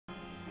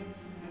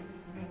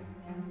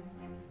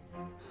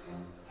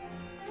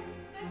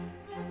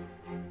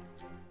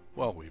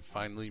Well, we've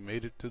finally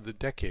made it to the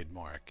decade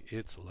mark.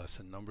 It's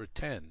lesson number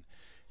 10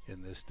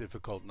 in this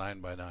difficult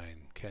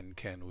 9x9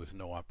 Kenken with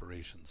no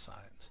operation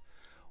signs.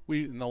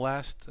 In the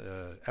last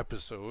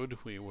episode,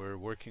 we were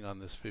working on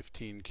this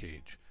 15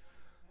 cage.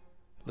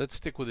 Let's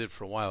stick with it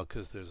for a while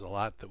because there's a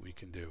lot that we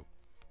can do.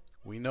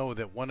 We know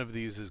that one of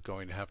these is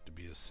going to have to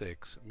be a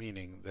 6,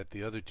 meaning that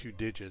the other two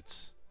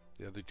digits,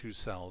 the other two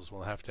cells,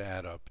 will have to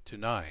add up to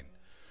 9.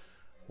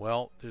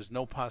 Well, there's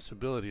no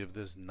possibility of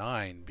this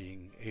 9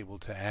 being able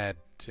to add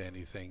to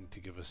anything to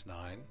give us 9,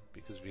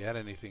 because if we add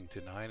anything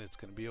to 9, it's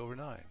going to be over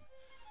 9.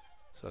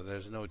 So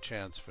there's no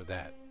chance for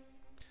that.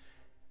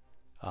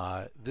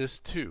 This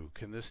 2,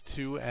 can this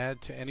 2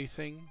 add to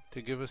anything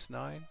to give us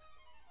 9?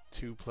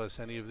 2 plus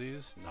any of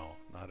these? No,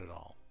 not at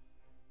all.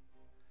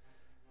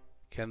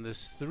 Can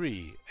this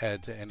 3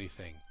 add to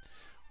anything?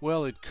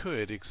 Well, it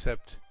could,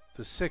 except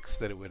the 6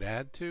 that it would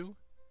add to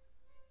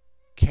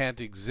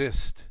can't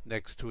exist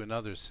next to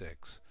another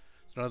 6.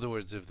 So in other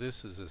words, if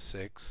this is a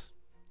 6,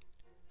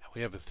 and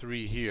we have a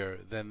 3 here,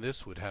 then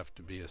this would have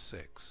to be a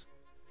 6.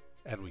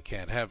 And we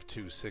can't have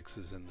two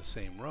 6s in the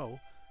same row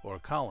or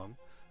column,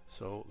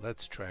 so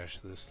let's trash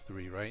this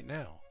 3 right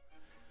now.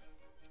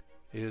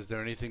 Is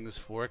there anything this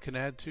 4 can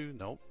add to?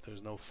 Nope,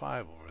 there's no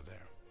 5 over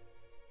there.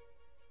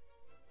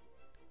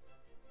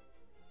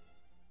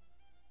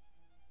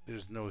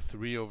 There's no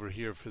 3 over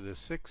here for this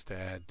 6 to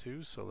add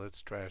to, so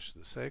let's trash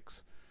the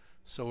 6.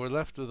 So we're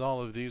left with all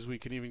of these. We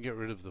can even get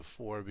rid of the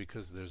 4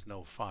 because there's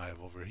no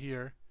 5 over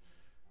here.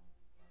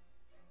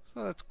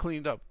 So that's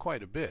cleaned up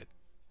quite a bit.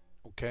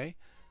 Okay?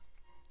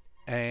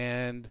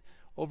 And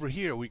over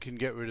here we can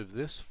get rid of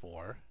this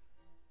 4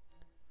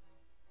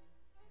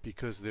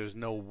 because there's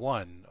no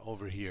 1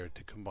 over here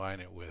to combine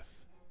it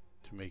with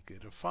to make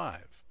it a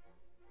 5.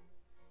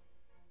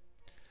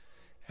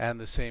 And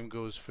the same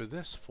goes for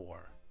this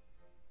 4.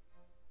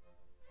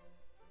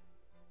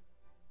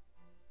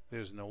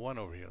 There's no 1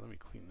 over here. Let me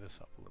clean this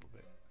up a little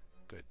bit.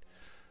 Good.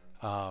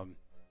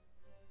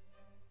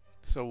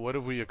 So what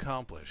have we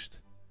accomplished?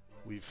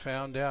 We've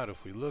found out,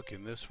 if we look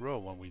in this row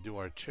when we do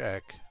our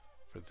check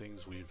for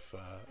things we've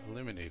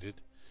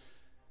eliminated,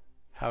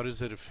 how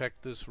does it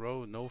affect this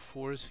row? No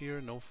 4s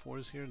here, no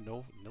 4s here,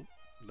 no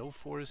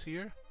 4s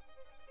here.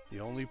 The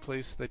only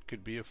place that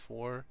could be a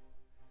 4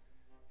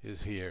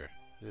 is here.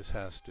 This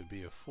has to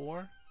be a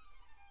 4.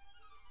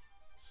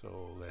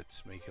 So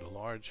let's make it a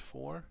large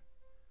 4.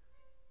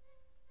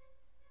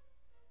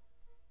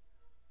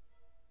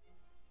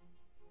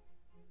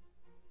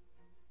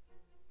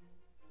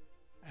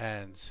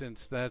 And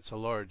since that's a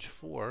large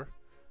 4,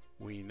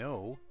 we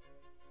know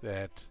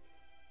that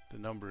the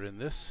number in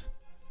this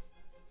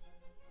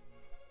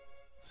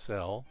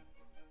cell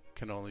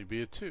can only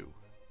be a 2.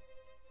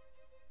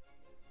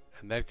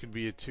 And that could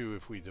be a 2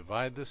 if we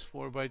divide this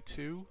 4 by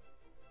 2.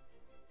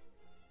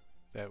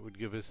 That would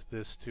give us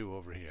this 2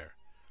 over here.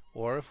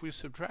 Or if we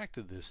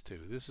subtracted this 2.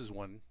 This is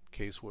one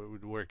case where it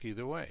would work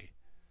either way.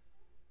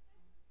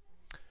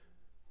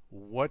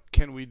 What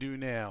can we do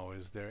now?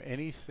 Is there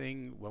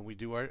anything when we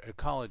do our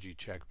ecology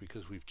check,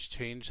 because we've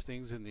changed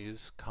things in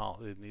these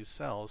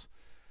cells,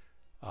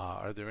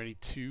 are there any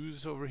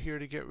 2s over here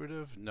to get rid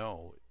of?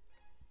 No.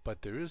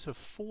 But there is a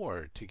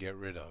 4 to get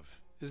rid of,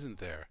 isn't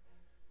there?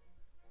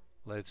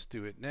 Let's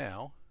do it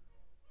now.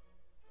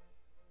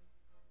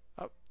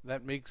 Oh,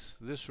 that makes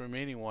this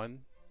remaining one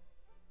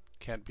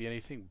can't be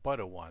anything but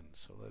a 1.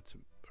 So let's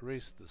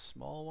erase the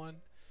small one,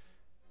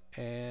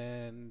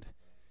 and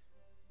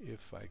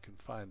if I can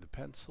find the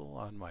pencil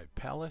on my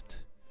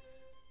palette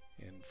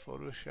in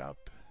Photoshop,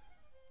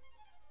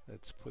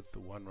 let's put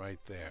the 1 right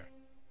there.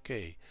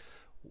 Okay,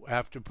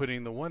 after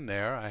putting the 1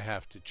 there, I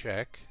have to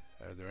check,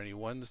 are there any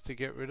 1s to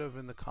get rid of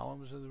in the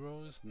columns or the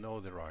rows?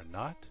 No, there are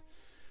not.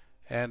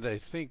 And I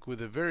think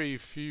with a very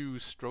few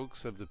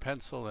strokes of the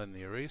pencil and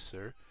the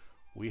eraser,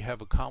 we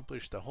have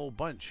accomplished a whole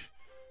bunch.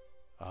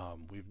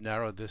 We've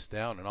narrowed this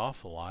down an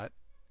awful lot,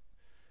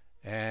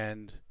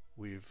 and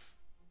we've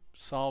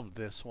solved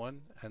this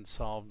one and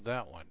solved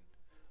that one.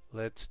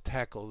 Let's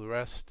tackle the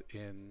rest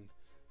in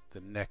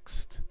the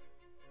next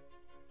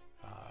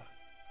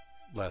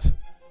lesson.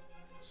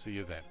 See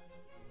you then.